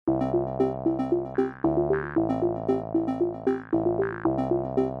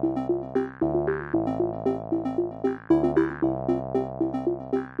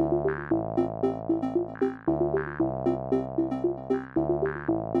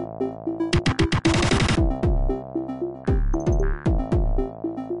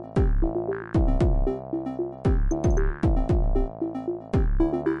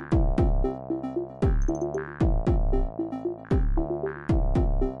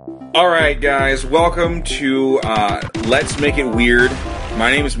Alright guys, welcome to Let's Make It Weird.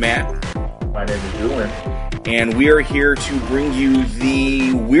 My name is Matt. My name is Julian. And we are here to bring you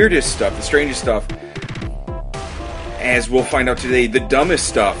the weirdest stuff, the strangest stuff, as we'll find out today, the dumbest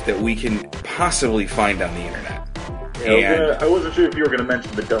stuff that we can possibly find on the internet. Yeah, I wasn't sure if you were going to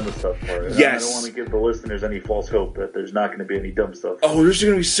mention the dumbest stuff for it. Yes. I don't want to give the listeners any false hope that there's not going to be any dumb stuff. Oh, there's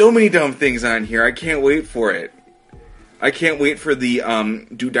going to be so many dumb things on here. I can't wait for it. I can't wait for the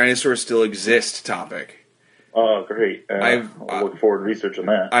do dinosaurs still exist topic. Oh, great. I'll look forward to researching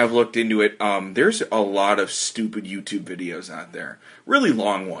that. I've looked into it. There's a lot of stupid YouTube videos out there. Really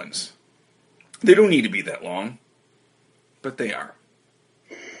long ones. They don't need to be that long, but they are.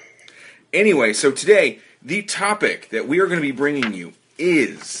 Anyway, so today, the topic that we are going to be bringing you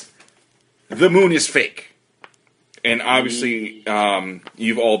is the moon is fake. And obviously,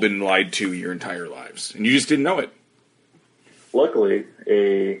 you've all been lied to your entire lives, and you just didn't know it. Luckily,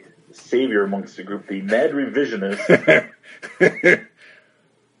 a savior amongst the group, the Mad Revisionist,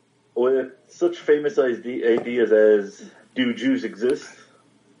 with such famous ideas as do Jews exist,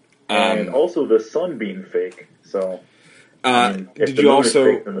 and also the sun being fake. So, if did the you moon also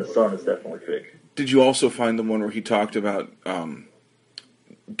is fake, then the sun is definitely fake. Did you also find the one where he talked about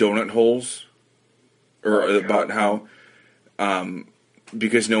donut holes, or about how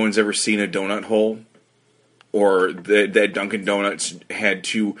because no one's ever seen a donut hole? Or that Dunkin' Donuts had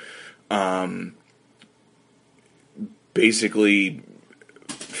to basically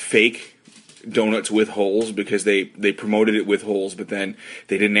fake donuts with holes because they promoted it with holes, but then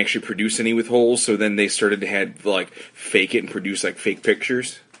they didn't actually produce any with holes. So then they started to fake it and produce fake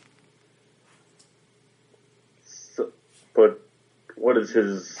pictures. So, but what is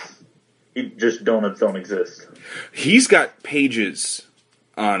his? Just donuts don't exist. He's got pages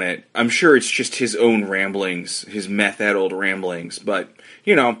on it. I'm sure it's just his own ramblings, his meth-addled ramblings, but,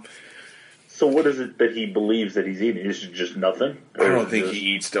 you know. So what is it that he believes that he's eating? Is it just nothing? I don't think he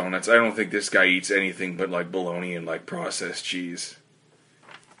eats donuts. I don't think this guy eats anything but, bologna and, processed cheese.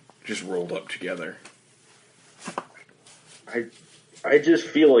 Just rolled up together. I just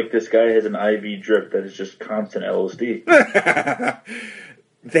feel like this guy has an IV drip that is just constant LSD.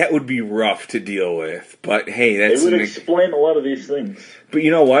 That would be rough to deal with, but hey, that's... It would explain a lot of these things. But you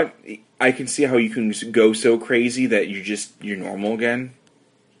know what? I can see how you can go so crazy that you're normal again.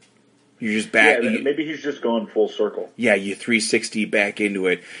 You're just back... Yeah, maybe he's just going full circle. Yeah, you 360 back into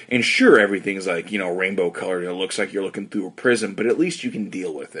it. And sure, everything's rainbow colored. It looks like you're looking through a prism, but at least you can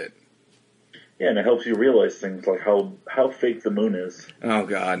deal with it. Yeah, and it helps you realize things like how fake the moon is. Oh,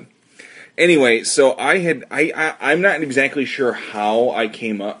 God. Anyway, so I'm not exactly sure how I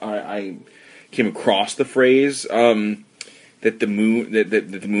came across the phrase that the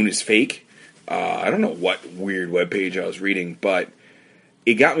moon is fake. I don't know what weird webpage I was reading, but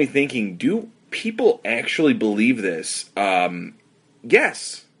it got me thinking: do people actually believe this?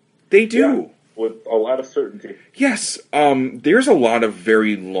 Yes, they do. Yeah, with a lot of certainty. Yes, there's a lot of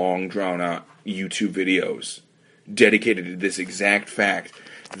very long, drawn out YouTube videos dedicated to this exact fact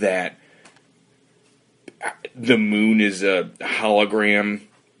that the moon is a hologram.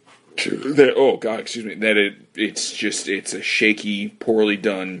 That it's a shaky, poorly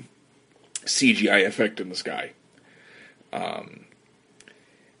done CGI effect in the sky. And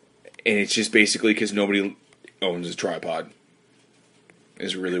it's just basically because nobody owns a tripod.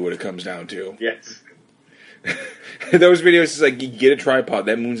 Is really what it comes down to. Yes. Those videos is you get a tripod,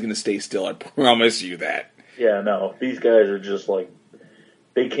 that moon's gonna stay still. I promise you that. Yeah, no, these guys are just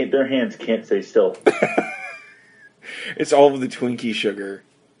their hands can't stay still. It's all of the Twinkie sugar.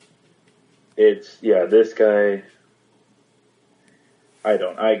 This guy,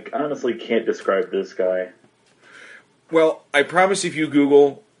 I honestly can't describe this guy. Well, I promise if you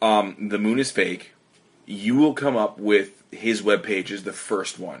Google, the moon is fake, you will come up with his webpage as the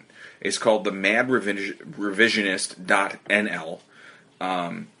first one. It's called the Mad Revisionist.nl.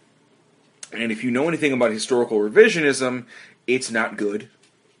 And if you know anything about historical revisionism, it's not good.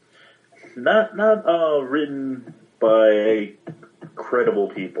 Not written by credible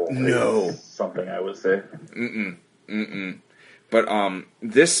people. No. Is something I would say. But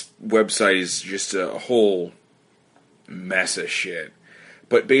this website is just a whole mess of shit.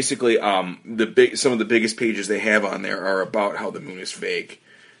 But basically, some of the biggest pages they have on there are about how the moon is fake,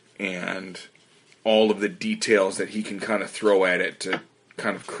 and all of the details that he can kind of throw at it to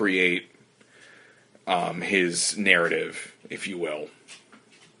kind of create his narrative, if you will.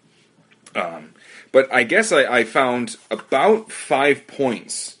 But I guess I found about 5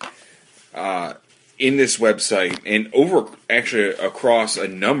 points in this website, and across a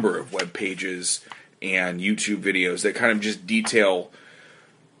number of web pages and YouTube videos that kind of just detail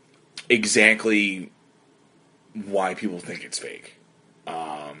exactly why people think it's fake.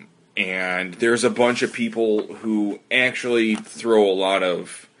 And there's a bunch of people who actually throw a lot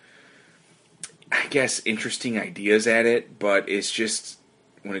of, I guess, interesting ideas at it, but it's just,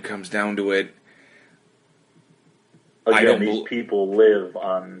 when it comes down to it, again, these people live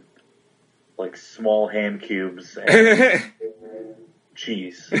on, like, small ham cubes and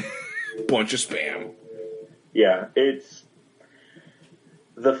cheese. Bunch of spam. Yeah, it's...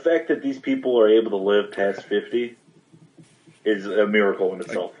 The fact that these people are able to live past 50 is a miracle in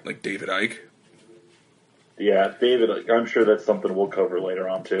itself. Like David Icke? Yeah, David, I'm sure that's something we'll cover later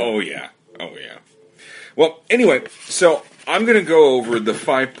on, too. Oh, yeah. Well, anyway, so I'm going to go over the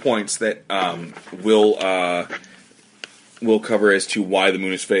 5 points that we'll cover as to why the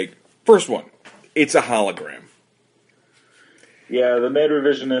moon is fake. First one, it's a hologram. Yeah, the Mad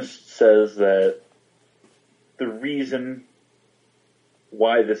Revisionist says that the reason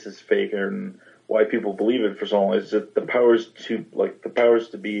why this is fake and why people believe it for so long is that the powers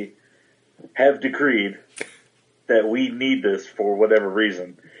to be have decreed that we need this for whatever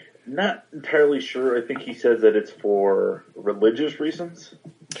reason. Not entirely sure. I think he says that it's for religious reasons,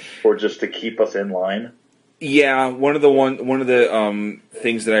 or just to keep us in line. Yeah, one of the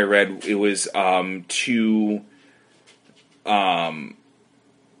things that I read, it was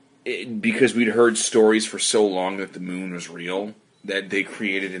because we'd heard stories for so long that the moon was real, that they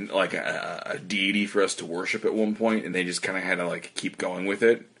created a deity for us to worship at one point, and they just kind of had to keep going with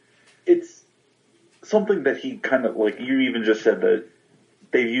it. It's something that he kind of, you even just said that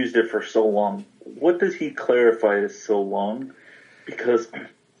they've used it for so long. What does he clarify as so long? Because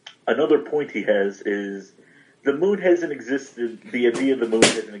another point he has is the moon hasn't existed, the idea of the moon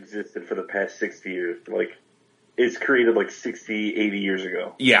hasn't existed for the past 60 years. It's created 60, 80 years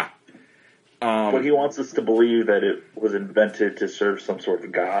ago. Yeah. But he wants us to believe that it was invented to serve some sort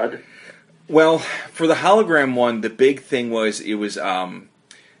of god. Well, for the hologram one, the big thing was it was the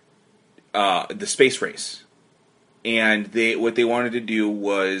space race. And what they wanted to do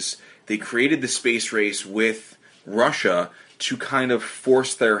was they created the space race with Russia to kind of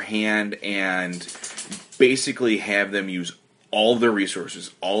force their hand and basically have them use all of their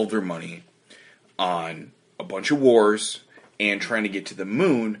resources, all of their money on a bunch of wars and trying to get to the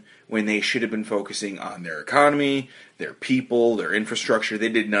moon, when they should have been focusing on their economy, their people, their infrastructure. They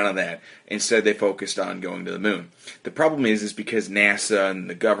did none of that. Instead, they focused on going to the moon. The problem is because NASA and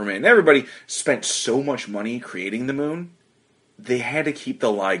the government and everybody spent so much money creating the moon, they had to keep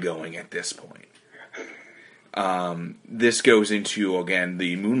the lie going at this point. This goes into, again,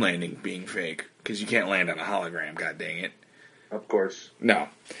 the moon landing being fake, because you can't land on a hologram, god dang it. Of course. No.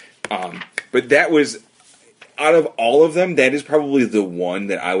 But that was... Out of all of them, that is probably the one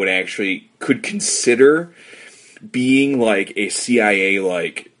that I would actually could consider being a CIA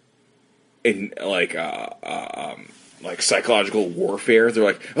psychological warfare. They're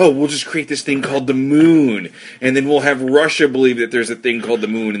like, oh, we'll just create this thing called the moon, and then we'll have Russia believe that there's a thing called the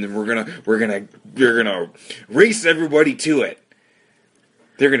moon, and then we're gonna race everybody to it.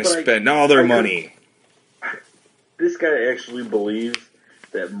 They're gonna spend all their money. This guy actually believes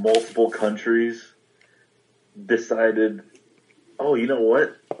that multiple countries decided, oh, you know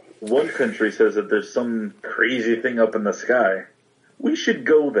what? One country says that there's some crazy thing up in the sky. We should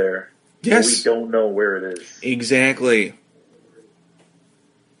go there. Yes. We don't know where it is. Exactly.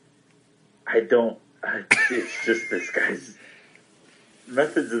 It's just this guy's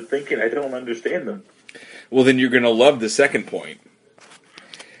methods of thinking. I don't understand them. Well, then you're going to love the second point.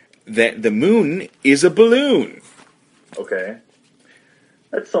 That the moon is a balloon. Okay.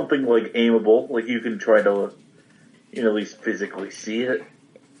 That's something aimable. You can try to, at least physically see it.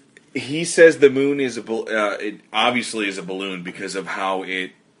 He says the moon is it obviously is a balloon because of how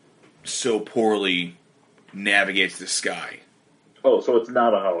it so poorly navigates the sky. Oh, so it's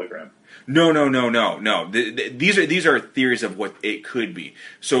not a hologram. No. These are theories of what it could be.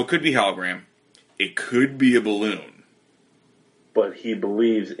 So it could be hologram. It could be a balloon. But he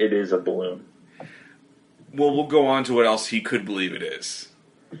believes it is a balloon. Well, we'll go on to what else he could believe it is.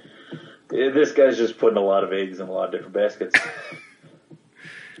 This guy's just putting a lot of eggs in a lot of different baskets.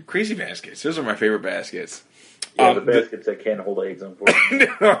 Crazy baskets. Those are my favorite baskets. Yeah, the baskets that can't hold eggs, unfortunately.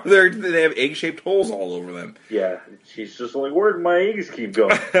 No, they have egg-shaped holes all over them. Yeah, she's just like, where'd my eggs keep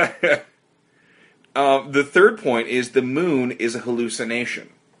going? The third point is the moon is a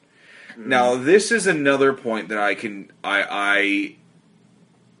hallucination. Mm. Now, this is another point that I can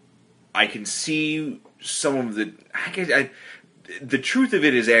see some of the... the truth of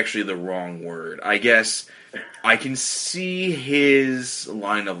it is actually the wrong word. I guess I can see his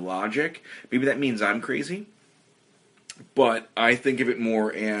line of logic. Maybe that means I'm crazy. but I think of it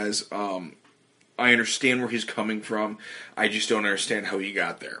more as I understand where he's coming from. I just don't understand how he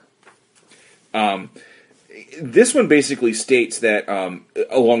got there. This one basically states that,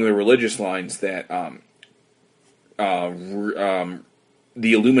 along the religious lines, that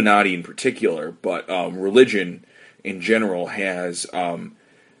the Illuminati in particular, but religion in general, has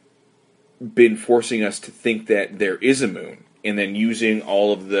been forcing us to think that there is a moon, and then using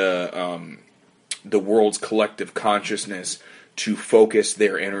all of the world's collective consciousness to focus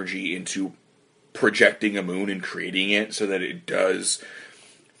their energy into projecting a moon and creating it so that it does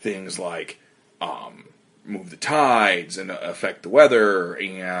things like move the tides and affect the weather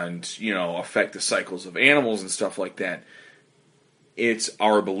and, affect the cycles of animals and stuff like that. It's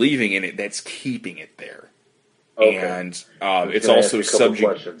our believing in it that's keeping it there. Okay. And it's also subject.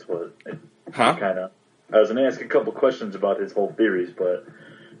 Questions, but I was going to ask a couple questions about his whole theories, but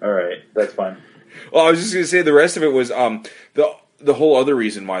all right, that's fine. Well, I was just going to say the rest of it was the whole other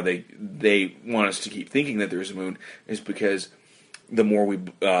reason why they want us to keep thinking that there's a moon is because the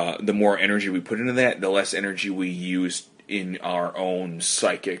more energy we put into that, the less energy we use in our own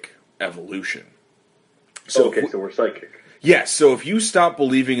psychic evolution. So so we're psychic. Yes, so if you stop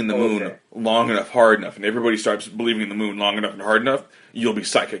believing in the moon long enough, hard enough, and everybody starts believing in the moon long enough and hard enough, you'll be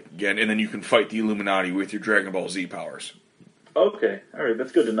psychic again, and then you can fight the Illuminati with your Dragon Ball Z powers. Okay, all right,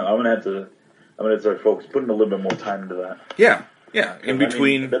 that's good to know. I'm gonna have to start putting a little bit more time into that. Yeah. In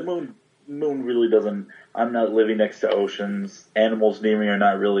between, the moon really doesn't. I'm not living next to oceans. Animals near me are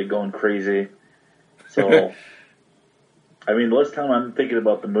not really going crazy. So, less time I'm thinking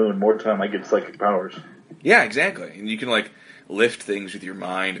about the moon, more time I get psychic powers. Yeah, exactly. And you can lift things with your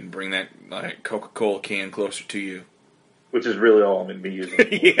mind and bring that Coca-Cola can closer to you. Which is really all I'm going to be using.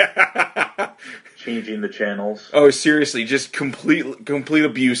 Yeah. Changing the channels. Oh, seriously, just complete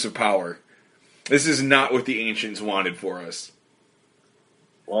abuse of power. This is not what the ancients wanted for us.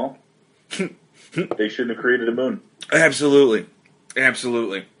 Well, they shouldn't have created a moon. Absolutely.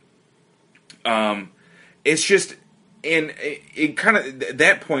 It's just, and it kind of,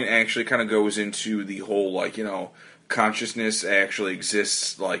 that point actually kind of goes into the whole, consciousness actually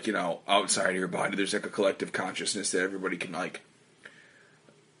exists, outside of your body. There's a collective consciousness that everybody can,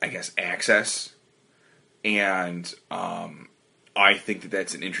 access. And I think that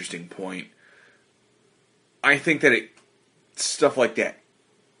that's an interesting point. I think that stuff like that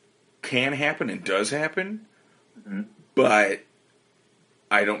can happen and does happen, but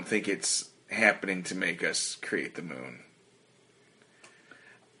I don't think it's happening to make us create the moon.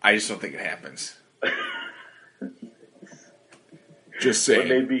 I just don't think it happens. Just saying.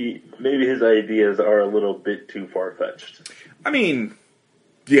 But maybe his ideas are a little bit too far-fetched.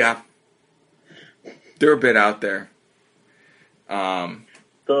 Yeah. They're a bit out there.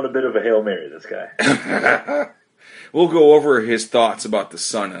 Throwing a bit of a Hail Mary, this guy. We'll go over his thoughts about the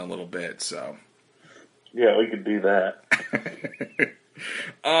sun in a little bit, so. Yeah, we could do that.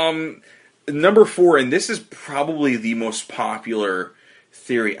 Number 4, and this is probably the most popular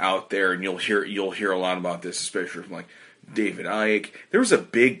theory out there, and you'll hear a lot about this, especially from David Icke. There was a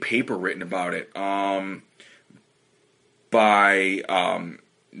big paper written about it by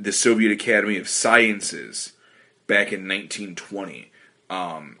the Soviet Academy of Sciences back in 1920.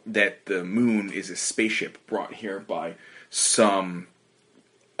 That the moon is a spaceship brought here by some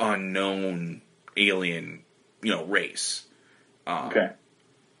unknown alien, race. Okay.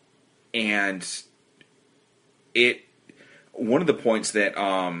 And one of the points that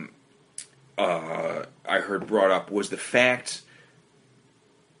I heard brought up was the fact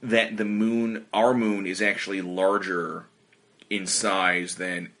that our moon is actually larger in size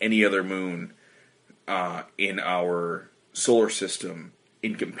than any other moon in our solar system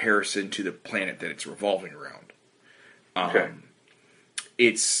in comparison to the planet that it's revolving around. Okay.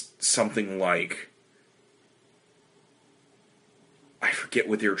 It's something like, I forget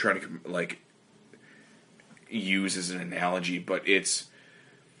what they were trying to use as an analogy, but it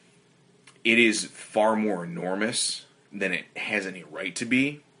is far more enormous than it has any right to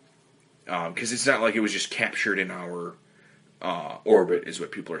be, because it's not like it was just captured in our orbit, is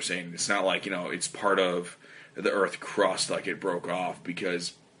what people are saying. It's not like it's part of the Earth crust, like it broke off,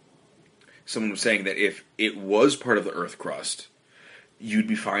 because someone was saying that if it was part of the Earth crust, you'd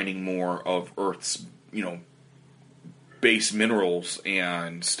be finding more of Earth's, base minerals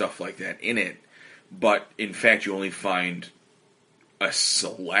and stuff like that in it. But in fact, you only find a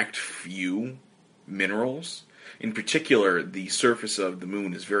select few minerals. In particular, the surface of the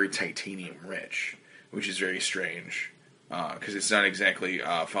moon is very titanium rich, which is very strange, because it's not exactly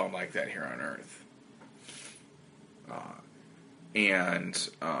found like that here on Earth. And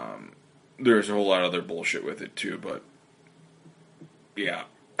there's a whole lot of other bullshit with it too, but Yeah.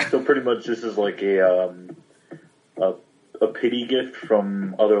 So pretty much this is like a pity gift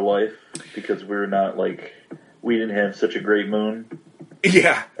from other life because we didn't have such a great moon.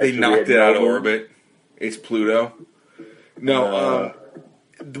 Yeah, they Actually, knocked we it had out no of moon. orbit. It's Pluto. No,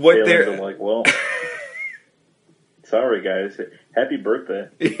 what Aliens they're are like, well, sorry guys, happy birthday.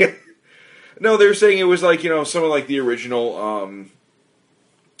 yeah. No, they're saying it was like, some of like the original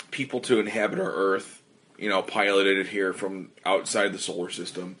people to inhabit our Earth, piloted it here from outside the solar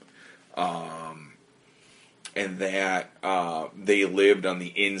system, and that they lived on the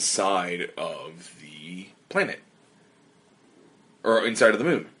inside of the planet or inside of the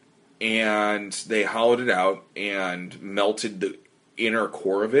moon, and they hollowed it out and melted the inner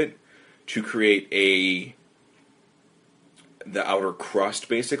core of it to create the outer crust,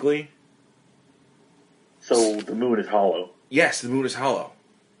 basically. So the moon is hollow. Yes, the moon is hollow.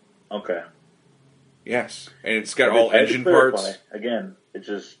 Okay. Yes, and it's got I all had to engine clarify. parts. Again, it's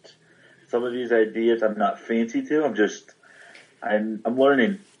just some of these ideas I'm not fancy to. I'm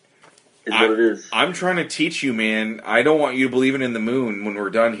learning. Is what it is. I'm trying to teach you, man. I don't want you believing in the moon when we're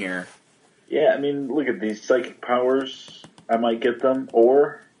done here. Yeah, I mean, look at these psychic powers. I might get them,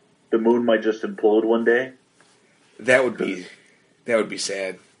 or the moon might just implode one day. That would be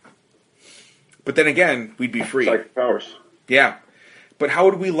sad. But then again, we'd be free. Psychic powers. Yeah. But how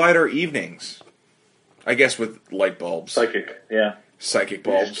would we light our evenings? I guess with light bulbs. Psychic, yeah. Psychic You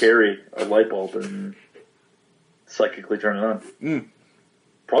bulbs. just carry a light bulb and psychically turn it on. Mm.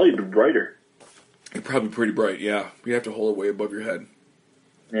 Probably be brighter. It'd probably be pretty bright, yeah. You'd have to hold it way above your head.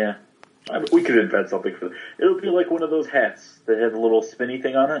 Yeah. We could invent something for it. It'll be like one of those hats that had a little spinny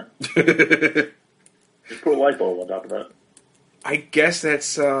thing on it. Just put a light bulb on top of that. I guess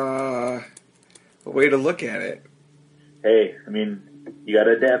that's a way to look at it. Hey, I mean, you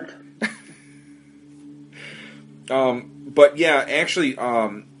gotta adapt. But yeah, actually,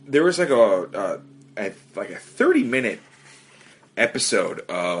 there was like a 30-minute episode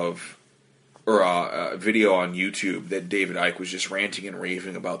of or a video on YouTube that David Icke was just ranting and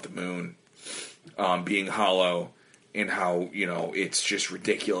raving about the moon being hollow and how it's just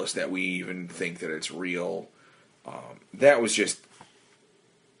ridiculous that we even think that it's real. That was just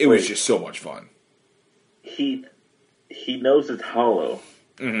was just so much fun. He knows it's hollow,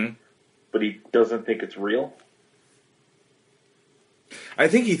 but he doesn't think it's real. I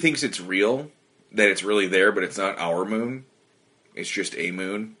think he thinks it's real, that it's really there, but it's not our moon. It's just a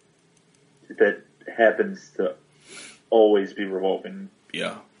moon. That happens to always be revolving.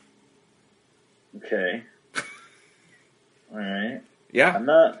 Yeah. Okay. All right. Yeah. I'm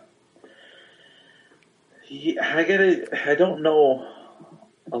not. I don't know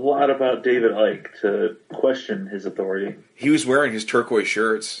a lot about David Icke to question his authority. He was wearing his turquoise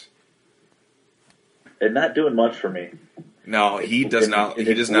shirts. And not doing much for me. No, he does not.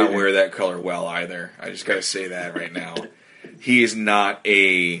 He does not wear that color well either. I just got to say that right now. He is not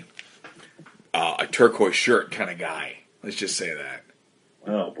a turquoise shirt kind of guy. Let's just say that.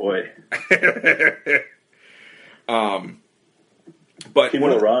 Oh boy. But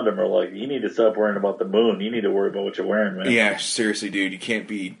people around him are like, "You need to stop worrying about the moon. You need to worry about what you're wearing, man." Yeah, seriously, dude, you can't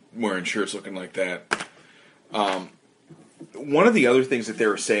be wearing shirts looking like that. One of the other things that they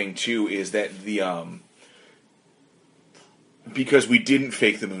were saying too is that the because we didn't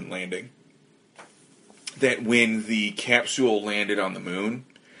fake the moon landing, that when the capsule landed on the moon,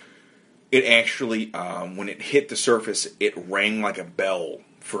 it actually, when it hit the surface, it rang like a bell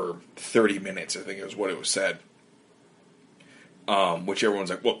for 30 minutes, I think is what it was said. Which everyone's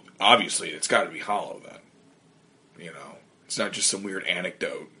like, well, obviously, it's got to be hollow then. It's not just some weird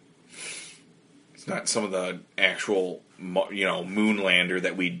anecdote. It's not some of the actual, moon lander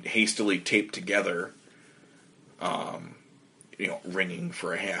that we hastily taped together, ringing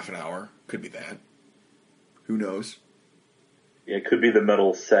for a half an hour. Could be that. Who knows? Yeah, it could be the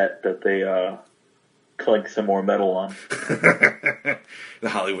metal set that they clink some more metal on. The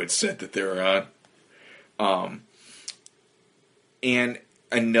Hollywood set that they were on. And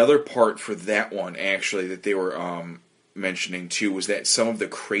another part for that one, actually, that they were mentioning too, was that some of the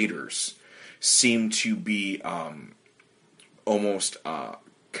craters seem to be almost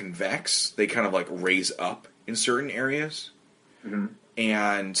convex. They kind of like raise up in certain areas. Mm-hmm.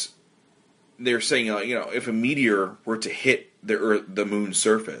 And they're saying, if a meteor were to hit the moon's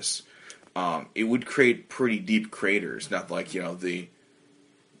surface, it would create pretty deep craters. Not like the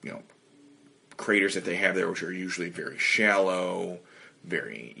craters that they have there, which are usually very shallow,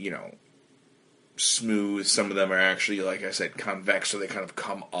 very smooth. Some of them are actually, like I said, convex, so they kind of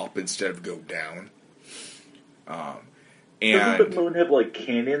come up instead of go down. And doesn't the moon have like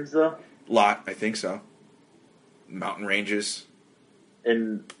canyons though? I think so. Mountain ranges.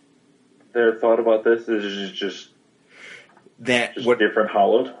 And their thought about this is just what different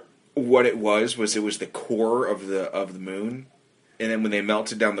hollowed. What it was the core of the moon, and then when they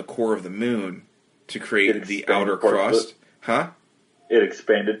melted down the core of the moon to create the outer crust, It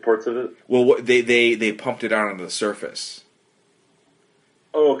expanded parts of it. Well, they pumped it out onto the surface.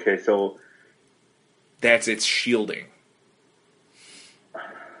 Oh, okay, so that's its shielding.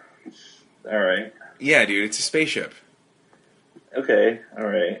 All right. Yeah, dude, it's a spaceship. Okay, all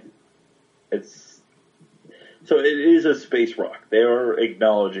right. So it is a space rock. They are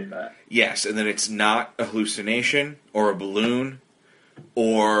acknowledging that. Yes, and then it's not a hallucination or a balloon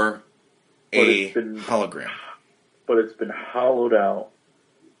or a hologram. But it's been hollowed out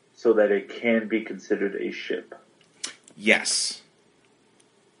so that it can be considered a ship. Yes.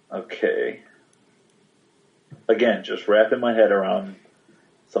 Okay. Again, just wrapping my head around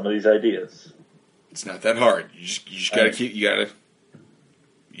some of these ideas. It's not that hard. You just gotta keep.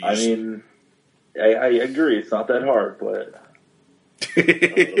 I agree. It's not that hard, but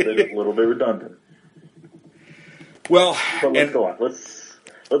a little bit redundant. Well, but let's go on.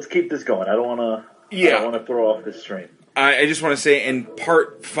 Let's keep this going. I don't want to. Yeah. I don't want to throw off this train. I just want to say in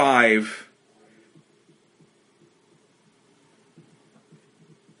part 5.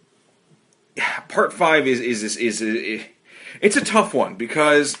 Part 5 is it's a tough one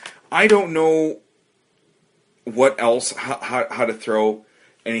because I don't know what else how to throw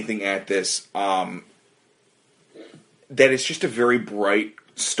anything at this. That it's just a very bright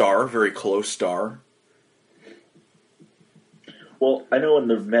star, very close star. Well, I know in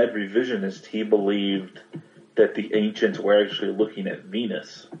the Mad Revisionist, he believed that the ancients were actually looking at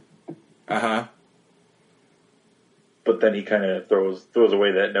Venus. Uh-huh. But then he kind of throws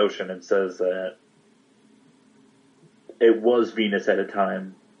away that notion and says that it was Venus at a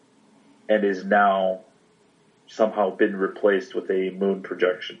time and is now somehow been replaced with a moon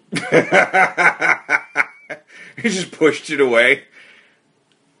projection. He just pushed it away.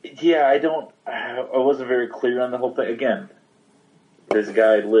 Yeah, I wasn't very clear on the whole thing. Again, this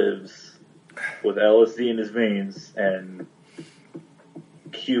guy lives with LSD in his veins and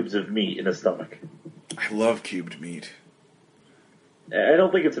cubes of meat in his stomach. I love cubed meat. I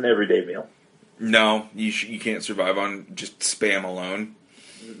don't think it's an everyday meal. No, you can't survive on just Spam alone.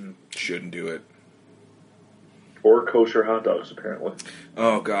 Mm-mm. Shouldn't do it. Or kosher hot dogs, apparently.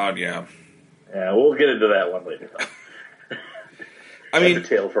 Oh, God, yeah. Yeah, we'll get into that one later. I mean, a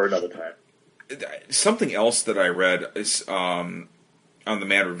tale for another time. Something else that I read is on the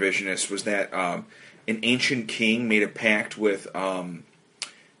Mad Revisionist was that an ancient king made a pact with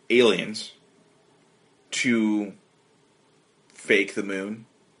aliens to fake the moon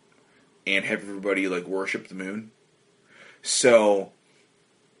and have everybody worship the moon. So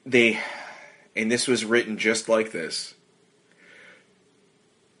and this was written just like this.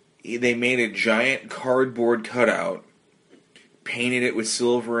 They made a giant cardboard cutout, painted it with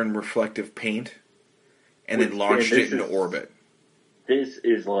silver and reflective paint, and then launched it into orbit. This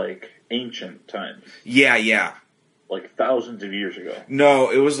is ancient times. Yeah, yeah. Thousands of years ago. No,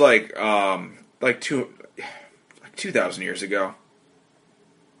 it was 2,000 years ago.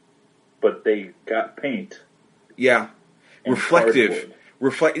 But they got paint. Yeah. Reflective.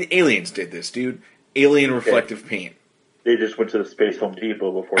 Aliens did this, dude. Alien reflective paint. They just went to the Space Home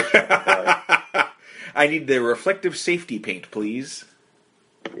Depot before showing by. I need the reflective safety paint, please.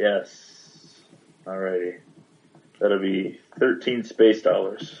 Yes. Alrighty. That'll be 13 space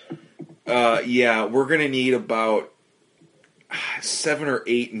dollars. Yeah, we're going to need about 7 or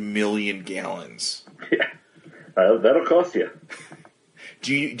 8 million gallons. Yeah. That'll cost you.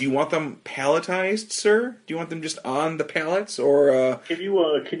 Do you want them palletized, sir? Do you want them just on the pallets, or Can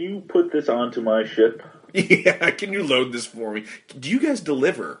you put this onto my ship? Yeah, can you load this for me? Do you guys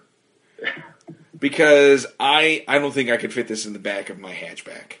deliver? Because I don't think I could fit this in the back of my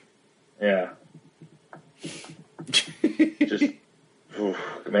hatchback. Yeah. Just,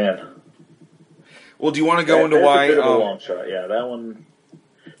 man. Well, do you want to go into that's why? A bit of a long shot, yeah. That one.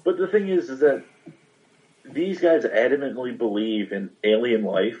 But the thing is that these guys adamantly believe in alien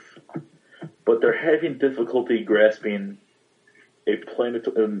life, but they're having difficulty grasping a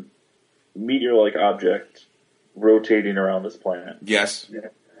meteor-like object rotating around this planet. Yes. Yeah.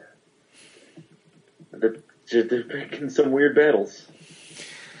 They're picking some weird battles.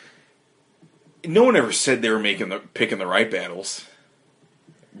 No one ever said they were picking the right battles,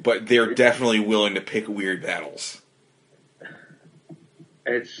 but they're definitely willing to pick weird battles.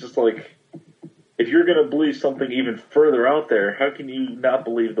 It's just if you're going to believe something even further out there, how can you not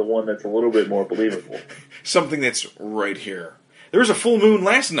believe the one that's a little bit more believable? Something that's right here. There was a full moon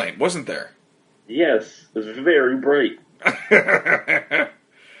last night, wasn't there? Yes, it was very bright.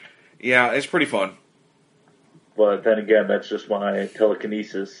 Yeah, it's pretty fun. But then again, that's just my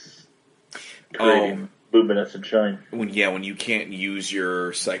telekinesis creating luminescent shine. When you can't use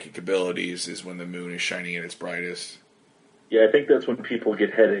your psychic abilities is when the moon is shining at its brightest. Yeah, I think that's when people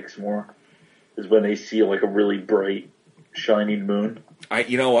get headaches more, is when they see like a really bright, shining moon.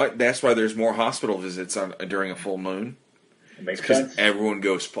 You know what? That's why there's more hospital visits during a full moon. It makes sense. Everyone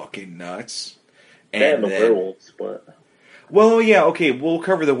goes fucking nuts. And the werewolves, but... Well, yeah, okay, we'll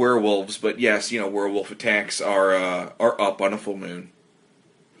cover the werewolves, but yes, werewolf attacks are up on a full moon.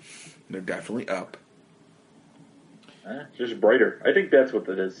 They're definitely up. Just brighter. I think that's what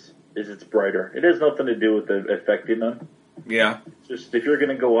it is it's brighter. It has nothing to do with it affecting them. Yeah. It's just, if you're going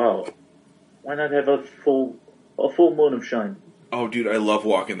to go out, why not have a full moon of shine? Oh, dude, I love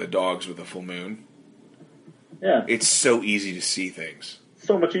walking the dogs with a full moon. Yeah. It's so easy to see things.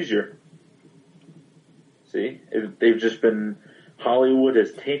 So much easier. See? They've just been... Hollywood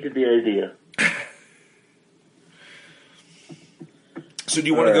has tainted the idea. So do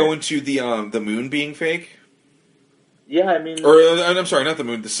you want to go into the moon being fake? Yeah, I mean... Or, I'm sorry, not the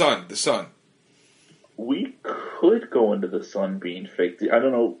moon, the sun. The sun. We could go into the sun being fake. I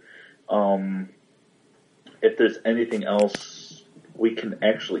don't know if there's anything else we can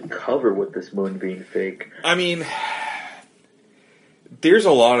actually cover with this moon being fake. I mean... There's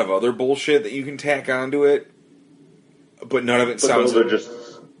a lot of other bullshit that you can tack onto it, but none of it sounds...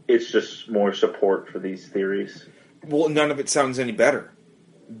 It's just more support for these theories. Well, none of it sounds any better.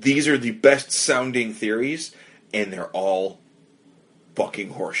 These are the best sounding theories, and they're all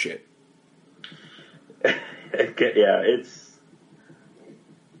fucking horseshit. Yeah, it's...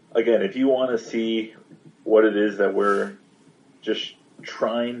 Again, if you want to see what it is that we're just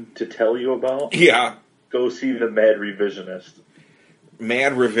trying to tell you about... Yeah. Go see The Mad Revisionist.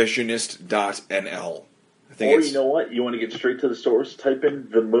 madrevisionist.nl. Or you know what? You want to get straight to the source? Type in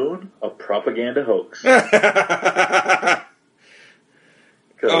 "the moon, a propaganda hoax." Oh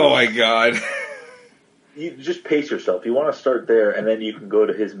my god! You just pace yourself. You want to start there, and then you can go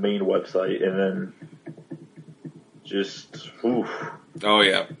to his main website, and then just oof. Oh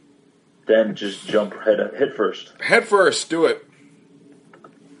yeah. Then just jump head first. Head first, do it.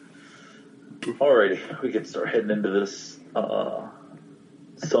 Alrighty, we can start heading into this.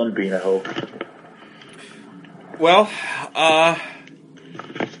 Sunbeam, I hope. Well, I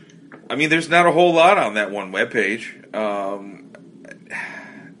mean, there's not a whole lot on that one webpage.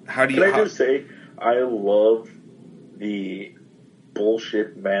 How do you... Can I just say, I love the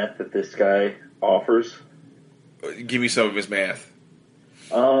bullshit math that this guy offers. Give me some of his math.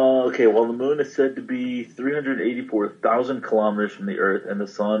 Okay, well, the moon is said to be 384,000 kilometers from the Earth, and the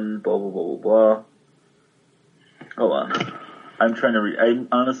sun, blah, blah, blah, blah, blah. Hold on. I'm trying to I'm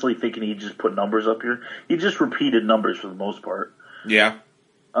honestly thinking he just put numbers up here. He just repeated numbers for the most part. Yeah.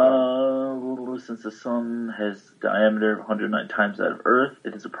 Since the sun has diameter of 109 times that of Earth,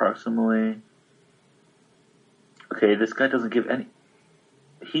 it is approximately... Okay, this guy doesn't give any...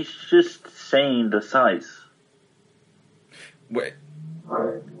 He's just saying the size. Wait.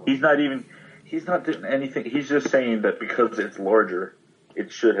 He's not doing anything. He's just saying that because it's larger,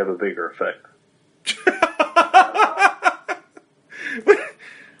 it should have a bigger effect.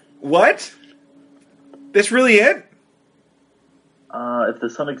 What? That's really it? If the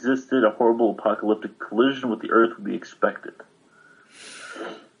sun existed, a horrible apocalyptic collision with the Earth would be expected.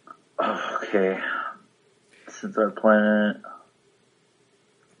 Okay. Since our planet...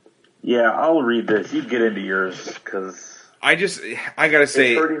 Yeah, I'll read this. You get into yours, because... I gotta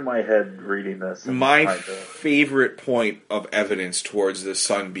say... It's hurting my head reading this. My favorite point of evidence towards the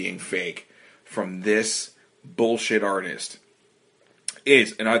sun being fake from this bullshit artist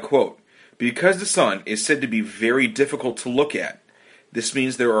is, and I quote, "Because the sun is said to be very difficult to look at, this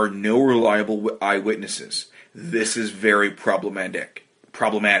means there are no reliable eyewitnesses. This is very problematic.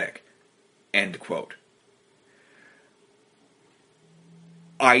 End quote.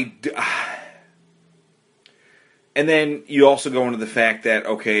 And then you also go into the fact that,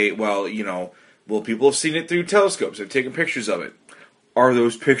 okay, well, people have seen it through telescopes. They've taken pictures of it. Are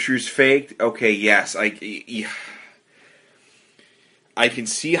those pictures faked? Okay, yes. I can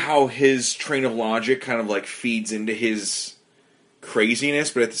see how his train of logic kind of like feeds into his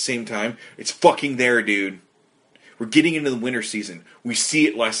craziness, but at the same time, it's fucking there, dude. We're getting into the winter season. We see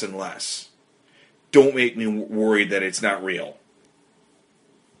it less and less. Don't make me worried that it's not real.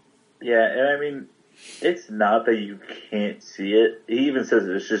 Yeah, and I mean, it's not that you can't see it. He even says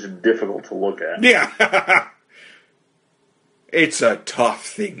it's just difficult to look at. Yeah. It's a tough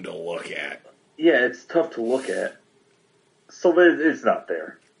thing to look at. Yeah, it's tough to look at. So it's not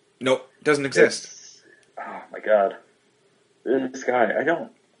there. Nope, doesn't exist. Oh my god. This guy, I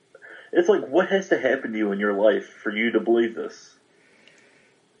don't. It's like, what has to happen to you in your life for you to believe this?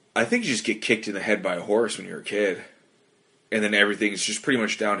 I think you just get kicked in the head by a horse when you're a kid. And then everything's just pretty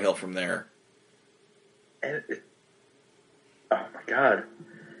much downhill from there. And oh my God.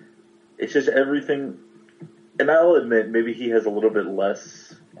 It's just everything. And I'll admit, maybe he has a little bit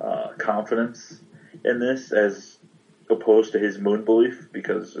less confidence in this as opposed to his moon belief,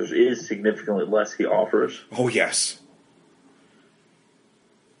 because there is significantly less he offers. Oh, yes.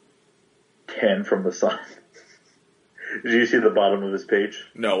 10 from the sun. Did you see the bottom of this page?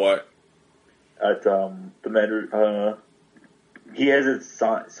 No, what? At the man, he has it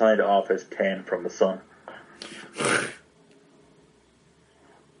signed off as 10 from the sun.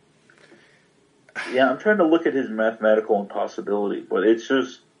 Yeah, I'm trying to look at his mathematical impossibility, but it's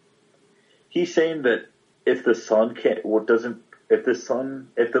just he's saying that if the sun can't,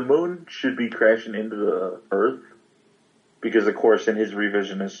 if the moon should be crashing into the Earth, because of course in his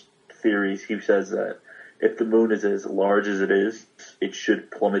revisionist theories he says that if the moon is as large as it is, it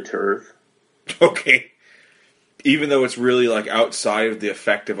should plummet to Earth. Okay. Even though it's really like outside of the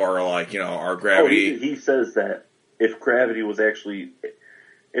effect of our our gravity. Oh, he says that if gravity actually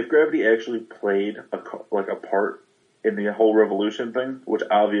played a part in the whole revolution thing, which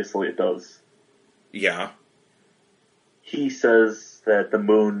obviously it does. Yeah. He says that the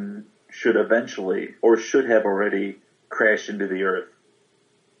moon should eventually, or should have already, crashed into the Earth.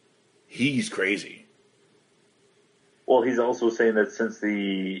 He's crazy. Well, he's also saying that since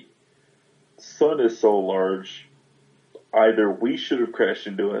the sun is so large, either we should have crashed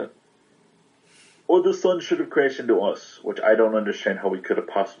into it, or the sun should have crashed into us, which I don't understand how we could have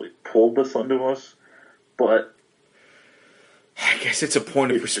possibly pulled the sun to us, but I guess it's a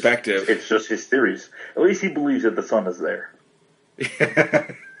point of perspective. It's just his theories. At least he believes that the sun is there.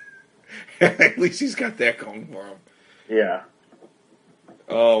 At least he's got that going for him. Yeah.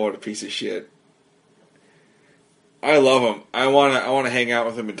 Oh, what a piece of shit. I love him. I wanna hang out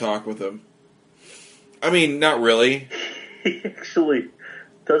with him and talk with him. I mean, not really. He actually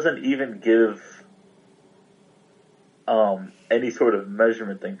doesn't even give any sort of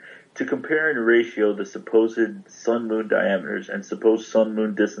measurement thing. To compare and ratio the supposed sun-moon diameters and supposed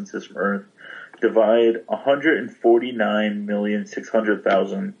sun-moon distances from Earth, divide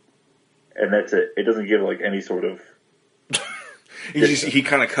 149,600,000, and that's it. It doesn't give any sort of. He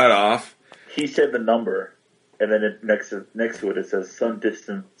kind of cut off. He said the number, and then next to it it says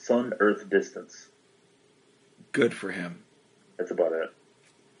sun-Earth distance. Good for him. That's about it.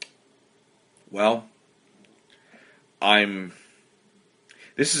 Well,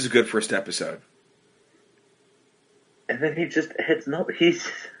 this is a good first episode. And then he just hits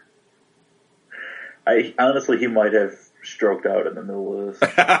honestly, he might have stroked out in the middle of this.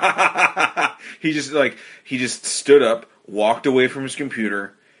 he just stood up, walked away from his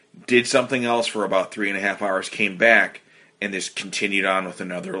computer, did something else for about 3.5 hours, came back, and just continued on with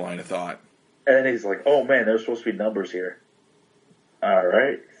another line of thought. And then he's like, oh man, there's supposed to be numbers here.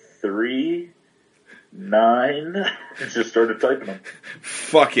 Alright, 3, 9. Just started typing them.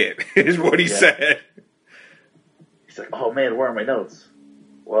 Fuck it, is what he said. He's like, oh man, where are my notes?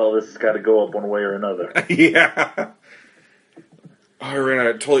 Well, this has got to go up one way or another. Yeah. I ran out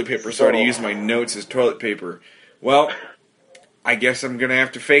of toilet paper, so I had to use my notes as toilet paper. Well, I guess I'm going to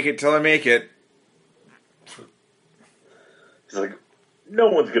have to fake it till I make it. He's like, no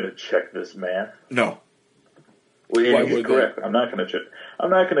one's going to check this, man. No. Well, yeah, he's correct. I'm not going to check. I'm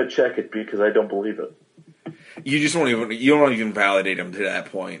not going to check it because I don't believe it. You don't even validate him to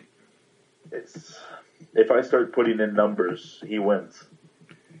that point. If I start putting in numbers, he wins.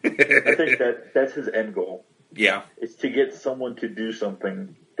 I think that's his end goal. Yeah. It's to get someone to do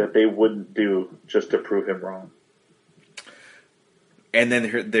something that they wouldn't do just to prove him wrong. And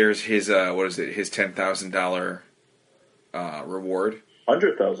then there's his his $10,000 reward.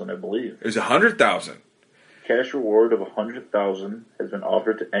 100,000, I believe. It was 100,000. Cash reward of 100,000 has been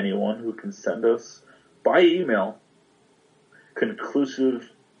offered to anyone who can send us by email conclusive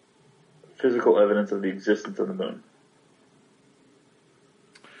physical evidence of the existence of the moon.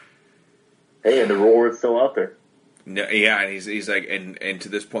 Hey, and the reward's still out there. No, yeah, and he's like, and to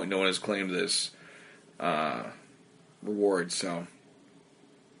this point, no one has claimed this reward. So,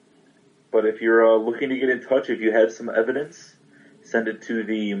 but if you're looking to get in touch, if you have some evidence, send it to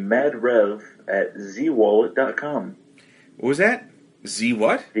the madrev at zwallet.com. What was that? Z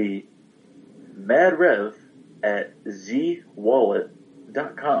what? The madrev at zwallet.com.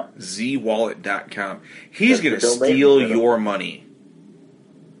 zwallet.com. He's going to steal your money.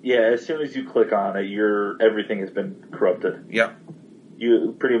 Yeah, as soon as you click on it, everything has been corrupted. Yep.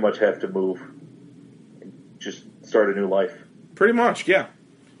 You pretty much have to move and just start a new life. Pretty much, yeah.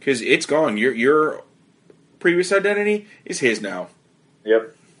 Because it's gone. Your previous identity is his now.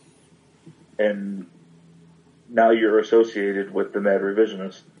 Yep. And now you're associated with the Mad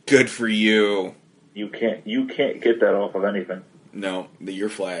Revisionist. Good for you. You can't get that off of anything. No, you're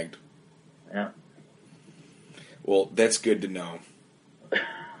flagged. Yeah. Well, that's good to know.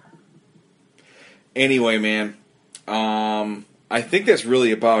 Anyway, man, I think that's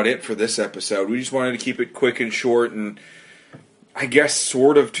really about it for this episode. We just wanted to keep it quick and short and I guess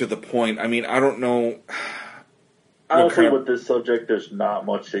sort of to the point. I mean, I don't know. Honestly, with this subject, there's not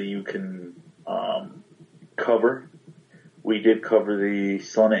much that you can cover. We did cover the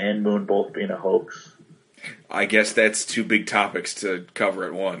sun and moon both being a hoax. I guess that's two big topics to cover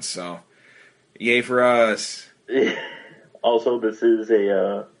at once, so yay for us. Also, this is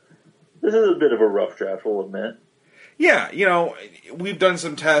a bit of a rough draft, we'll admit. Yeah, we've done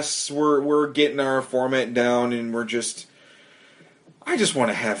some tests. We're getting our format down, and I just want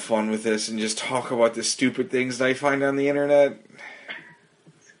to have fun with this and just talk about the stupid things that I find on the internet.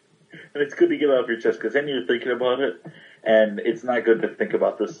 And it's good to get it off your chest, because then you're thinking about it, and it's not good to think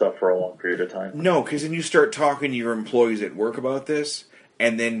about this stuff for a long period of time. No, because then you start talking to your employees at work about this,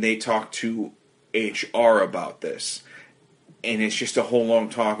 and then they talk to HR about this. And it's just a whole long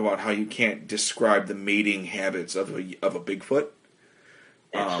talk about how you can't describe the mating habits of a Bigfoot.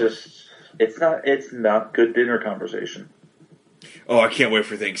 It's not good dinner conversation. Oh, I can't wait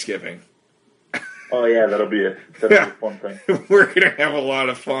for Thanksgiving. Oh yeah, that'll be a fun thing. We're gonna have a lot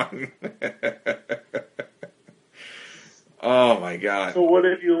of fun. Oh my god! So what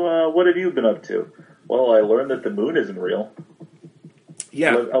have you been up to? Well, I learned that the moon isn't real.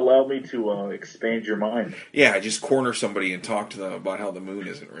 Yeah, allow me to expand your mind. Yeah, just corner somebody and talk to them about how the moon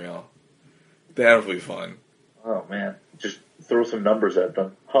isn't real. That'll be fun. Oh man, just throw some numbers at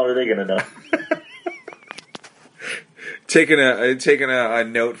them. How are they gonna know? Taking a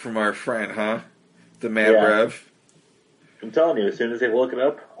note from our friend, huh? The Mad Rev. I'm telling you, as soon as they look it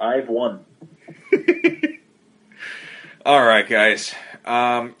up, I've won. All right, guys.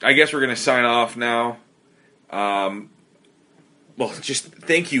 I guess we're going to sign off now. Well, just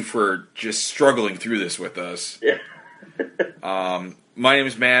thank you for just struggling through this with us. Yeah. My name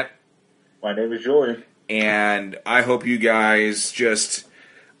is Matt. My name is Julian. And I hope you guys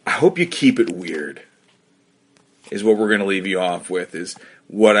I hope you keep it weird. Is what we're going to leave you off with, is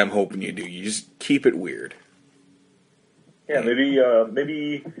what I'm hoping you do. You just keep it weird. Yeah,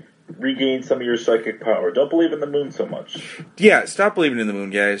 maybe regain some of your psychic power. Don't believe in the moon so much. Yeah, stop believing in the moon,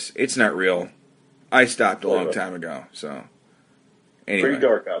 guys. It's not real. I stopped a long time ago, so... Anyway. Pretty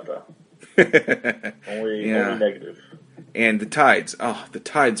dark out, though. only negative. And the tides. Oh, the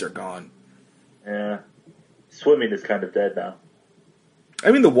tides are gone. Yeah. Swimming is kind of dead now. I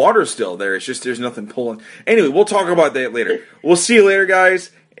mean, the water's still there. It's just there's nothing pulling. Anyway, we'll talk about that later. We'll see you later,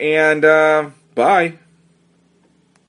 guys. And bye.